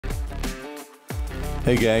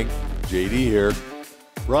Hey gang, JD here.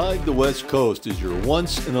 Ride the West Coast is your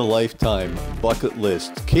once-in-a-lifetime bucket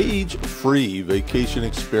list, cage-free vacation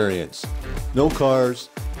experience. No cars,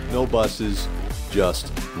 no buses,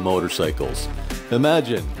 just motorcycles.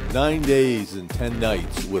 Imagine 9 days and 10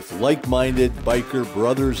 nights with like-minded biker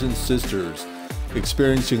brothers and sisters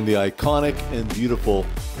experiencing the iconic and beautiful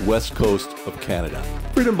West Coast of Canada.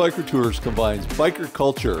 Freedom Biker Tours combines biker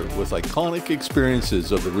culture with iconic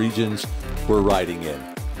experiences of the regions we're riding in.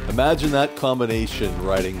 Imagine that combination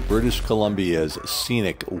riding British Columbia's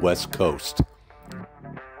scenic West Coast.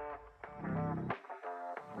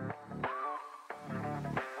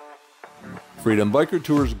 Freedom Biker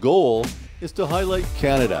Tours' goal is to highlight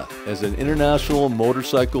Canada as an international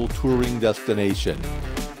motorcycle touring destination.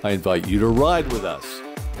 I invite you to ride with us,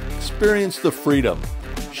 experience the freedom,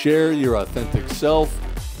 share your authentic self,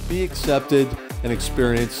 be accepted, and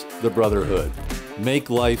experience the brotherhood. Make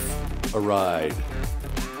life a ride.